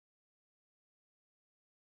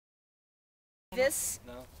This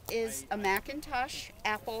is a Macintosh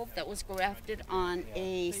apple that was grafted on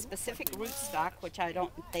a specific rootstock, which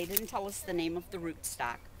they didn't tell us the name of the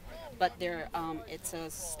rootstock, but it's a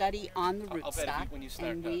study on the rootstock,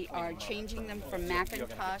 and we are changing them from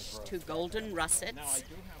Macintosh to golden russets,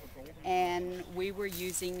 and we were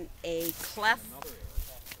using a cleft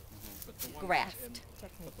graft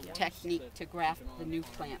technique to graft the new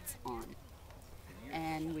plants on.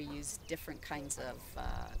 And we used different kinds of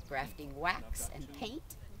grafting wax and paint,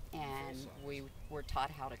 and we were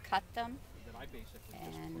taught how to cut them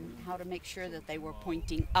and how to make sure that they were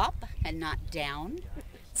pointing up and not down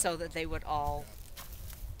so that they would all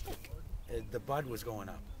take. The bud was going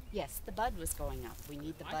up. Yes, the bud was going up. We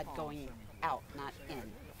need the bud going out, not in,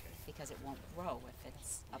 because it won't grow if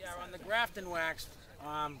it's upside down. Yeah, on the grafting wax,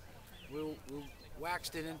 we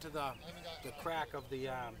waxed it into the crack of the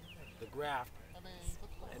graft,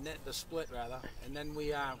 and then the split rather, and then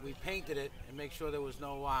we painted it and make sure there was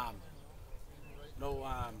no what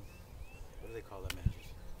do they call them edges?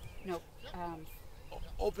 No,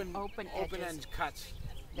 open edges. end cuts.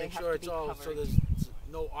 They Make have sure to it's be all covered. so there's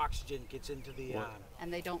no oxygen gets into the.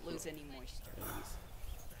 And they don't lose any moisture.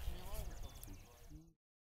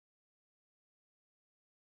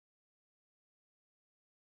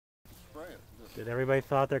 Did everybody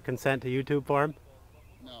fill out their consent to YouTube form?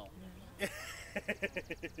 No.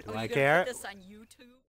 Do I care? Put this on YouTube?